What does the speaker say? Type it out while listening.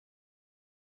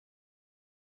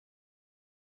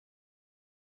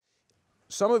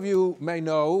Some of you may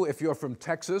know, if you're from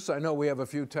Texas, I know we have a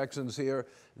few Texans here,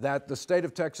 that the state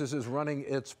of Texas is running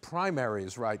its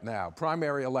primaries right now,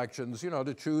 primary elections, you know,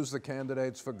 to choose the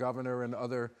candidates for governor and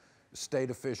other state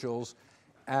officials.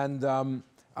 And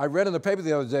I read in the paper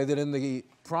the other day that in the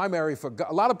primary for,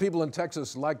 a lot of people in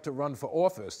Texas like to run for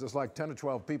office. There's like 10 or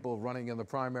 12 people running in the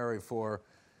primary for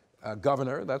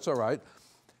governor. That's all right.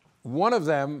 One of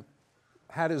them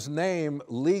had his name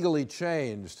legally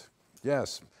changed,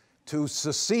 yes, to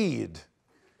Secede.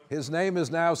 His name is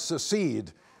now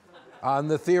Secede, on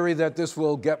the theory that this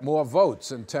will get more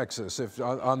votes in Texas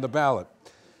on the ballot.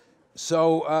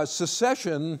 So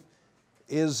secession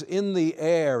is in the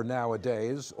air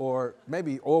nowadays, or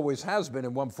maybe always has been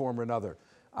in one form or another.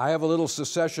 I have a little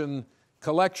secession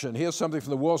collection. Here's something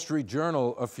from the Wall Street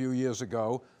Journal a few years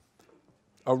ago.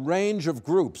 A range of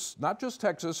groups, not just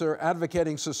Texas, are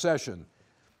advocating secession.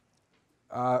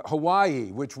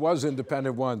 Hawaii, which was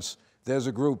independent once, there's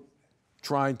a group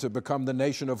trying to become the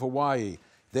nation of Hawaii.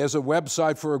 There's a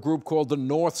website for a group called the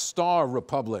North Star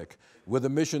Republic, with a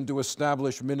mission to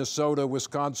establish Minnesota,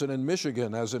 Wisconsin, and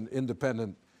Michigan as an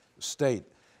independent state.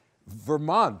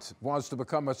 Vermont wants to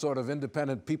become a sort of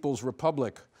independent people's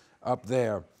republic up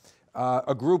there.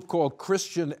 A group called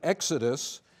Christian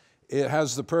Exodus, it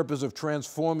has the purpose of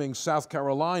transforming South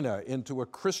Carolina into a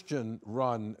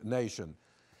Christian-run nation.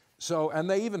 So, and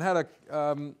they even had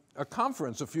a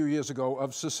conference a few years ago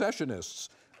of secessionists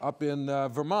up in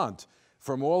Vermont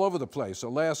from all over the place: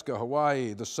 Alaska,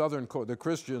 Hawaii, the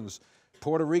Christians,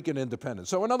 Puerto Rican independence.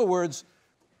 So in other words,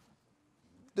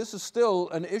 this is still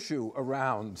an issue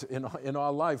around in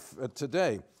our life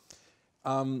today.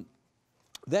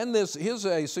 Then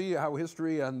see how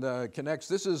history and connects.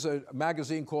 This is a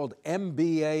magazine called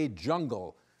MBA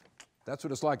Jungle. That's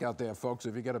what it's like out there, folks,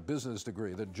 if you get a business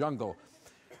degree, the jungle.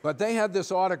 But they had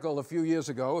this article a few years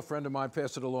ago, a friend of mine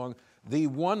passed it along, the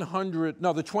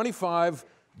 25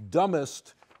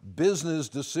 dumbest business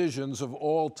decisions of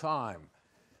all time.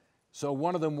 So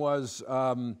one of them was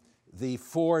the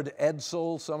Ford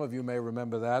Edsel. Some of you may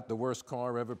remember that, the worst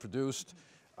car ever produced.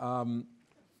 The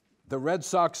Red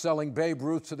Sox selling Babe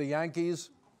Ruth to the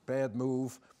Yankees, bad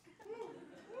move.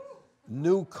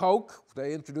 New Coke,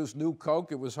 they introduced New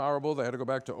Coke. It was horrible. They had to go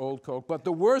back to old Coke. But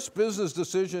the worst business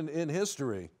decision in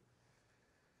history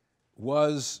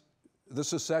was the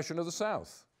secession of the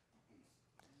South.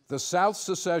 The South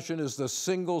secession is the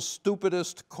single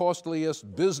stupidest,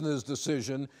 costliest business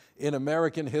decision in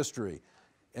American history.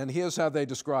 And here's how they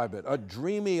describe it: a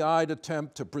dreamy-eyed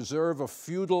attempt to preserve a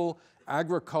feudal,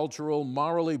 agricultural,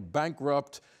 morally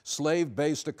bankrupt,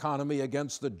 slave-based economy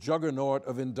against the juggernaut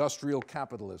of industrial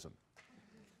capitalism.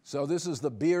 So this is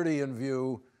the Beardian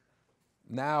view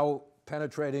now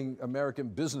penetrating American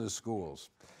business schools.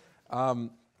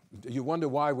 You wonder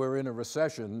why we're in a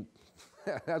recession.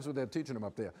 That's what they're teaching them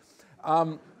up there.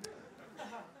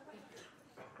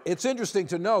 It's interesting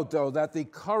to note, though, that the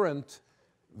current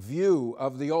view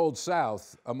of the Old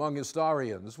South among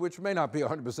historians, which may not be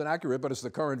 100% accurate, but it's the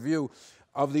current view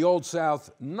of the Old South,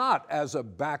 not as a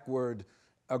backward,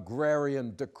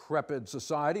 agrarian, decrepit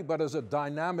society, but as a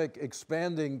dynamic,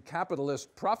 expanding,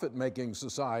 capitalist, profit-making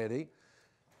society,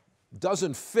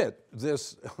 doesn't fit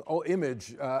this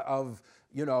image of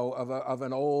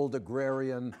an old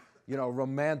agrarian,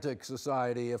 romantic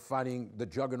society of fighting the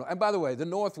juggernaut. And by the way, the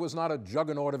North was not a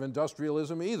juggernaut of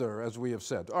industrialism either, as we have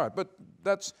said. All right, but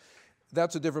that's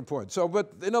a different point. So,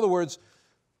 but in other words,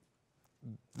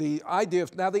 the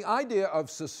idea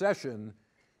of secession,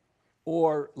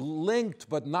 or linked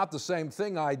but not the same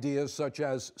thing ideas such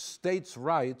as states'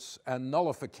 rights and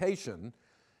nullification,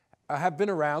 have been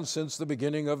around since the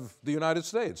beginning of the United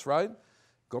States, right?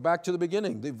 Go back to the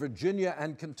beginning, the Virginia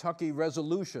and Kentucky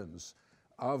resolutions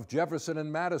of Jefferson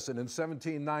and Madison in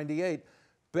 1798.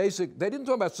 They didn't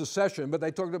talk about secession, but they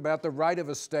talked about the right of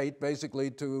a state basically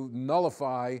to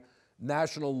nullify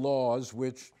national laws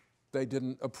which they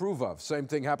didn't approve of. Same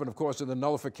thing happened, of course, in the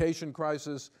nullification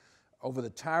crisis over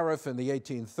the tariff in the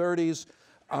 1830s.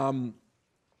 In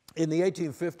the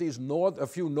 1850s, a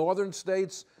few northern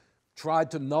states tried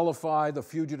to nullify the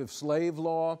fugitive slave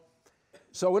law.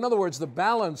 So in other words, the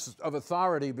balance of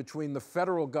authority between the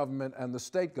federal government and the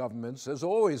state governments has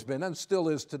always been, and still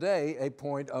is today, a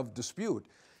point of dispute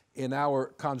in our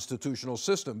constitutional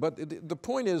system. But the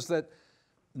point is that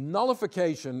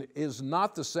nullification is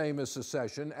not the same as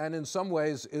secession, and in some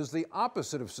ways is the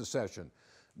opposite of secession.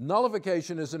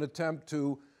 Nullification is an attempt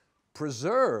to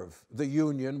preserve the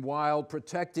Union while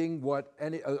protecting what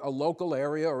a local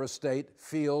area or a state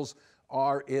feels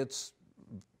are its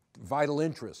vital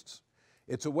interests.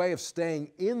 It's a way of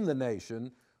staying in the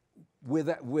nation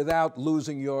without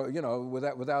losing your,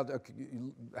 without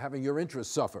having your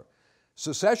interests suffer.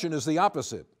 Secession is the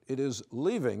opposite. It is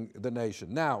leaving the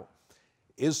nation. Now,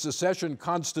 is secession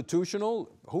constitutional?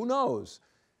 Who knows?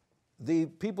 The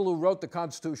people who wrote the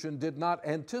Constitution did not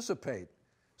anticipate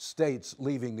states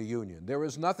leaving the Union. There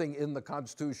is nothing in the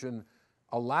Constitution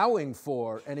allowing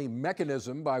for any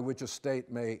mechanism by which a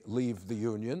state may leave the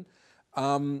Union.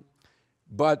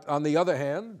 But on the other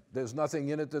hand, there's nothing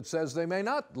in it that says they may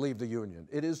not leave the Union.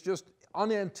 It is just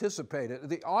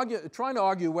unanticipated. Trying to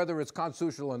argue whether it's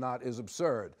constitutional or not is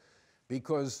absurd,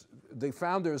 because the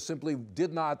founders simply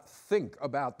did not think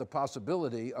about the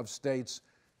possibility of states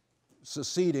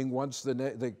seceding once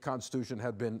the Constitution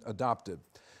had been adopted.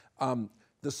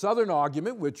 The Southern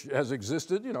argument, which has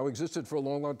existed, existed for a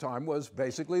long, long time, was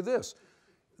basically this.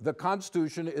 The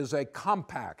Constitution is a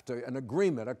compact, an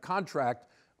agreement, a contract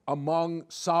among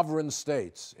sovereign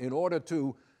states. In order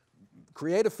to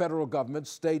create a federal government,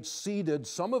 states ceded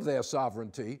some of their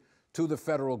sovereignty to the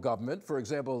federal government. For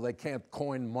example, they can't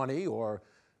coin money or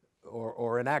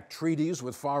enact treaties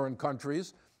with foreign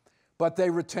countries, but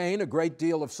they retain a great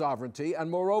deal of sovereignty,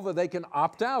 and moreover, they can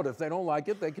opt out. If they don't like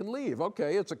it, they can leave.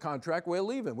 Okay, it's a contract, we're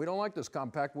leaving. We don't like this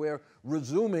compact, we're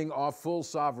resuming our full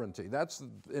sovereignty. That's,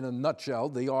 in a nutshell,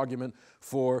 the argument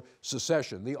for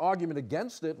secession. The argument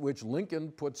against it, which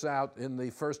Lincoln puts out in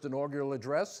the first inaugural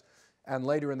address and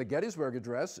later in the Gettysburg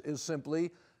Address, is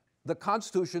simply the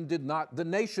Constitution the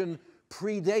nation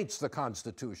predates the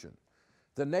Constitution.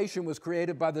 The nation was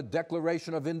created by the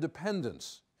Declaration of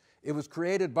Independence. It was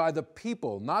created by the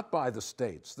people, not by the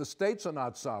states. The states are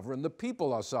not sovereign, the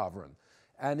people are sovereign.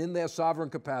 And in their sovereign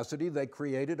capacity, they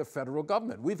created a federal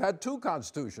government. We've had two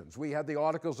constitutions. We had the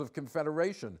Articles of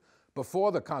Confederation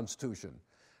before the Constitution.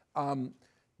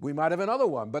 We might have another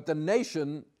one, but the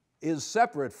nation is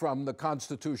separate from the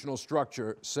constitutional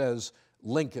structure, says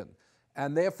Lincoln.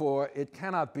 And therefore, it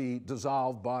cannot be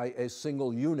dissolved by a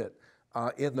single unit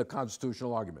in the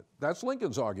constitutional argument. That's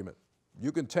Lincoln's argument.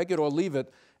 You can take it or leave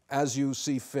it as you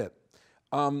see fit.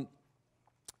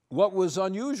 What was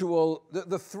unusual,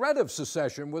 the threat of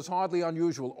secession was hardly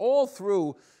unusual. All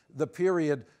through the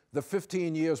period, the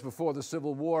 15 years before the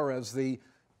Civil War, as the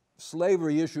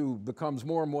slavery issue becomes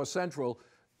more and more central,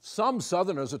 some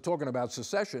Southerners are talking about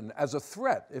secession as a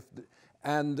threat. If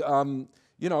the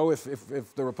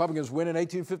Republicans win in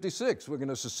 1856, we're going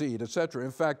to secede, et cetera.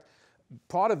 In fact,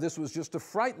 part of this was just to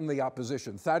frighten the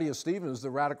opposition. Thaddeus Stevens, the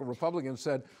radical Republican,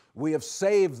 said, "We have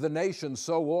saved the nation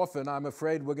so often, I'm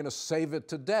afraid we're going to save it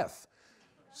to death."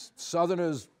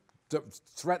 Southerners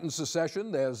threaten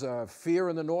secession. There's a fear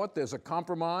in the North. There's a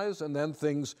compromise, and then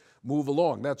things move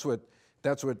along. That's what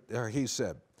he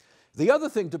said. The other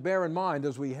thing to bear in mind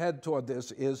as we head toward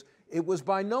this is it was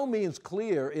by no means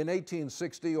clear in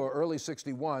 1860 or early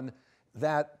 61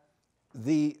 that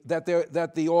the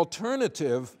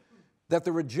alternative, that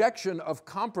the rejection of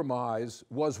compromise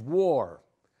was war.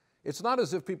 It's not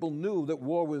as if people knew that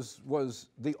war was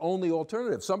the only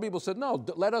alternative. Some people said, no,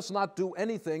 let us not do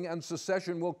anything and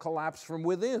secession will collapse from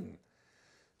within.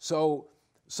 So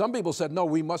some people said, no,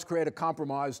 we must create a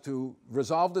compromise to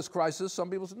resolve this crisis. Some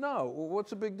people said, no, what's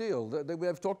the big deal? We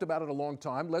have talked about it a long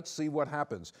time. Let's see what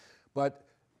happens. But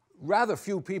rather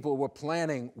few people were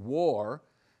planning war,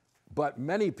 but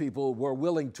many people were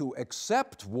willing to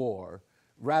accept war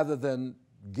rather than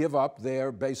give up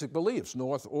their basic beliefs,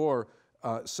 North or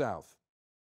South.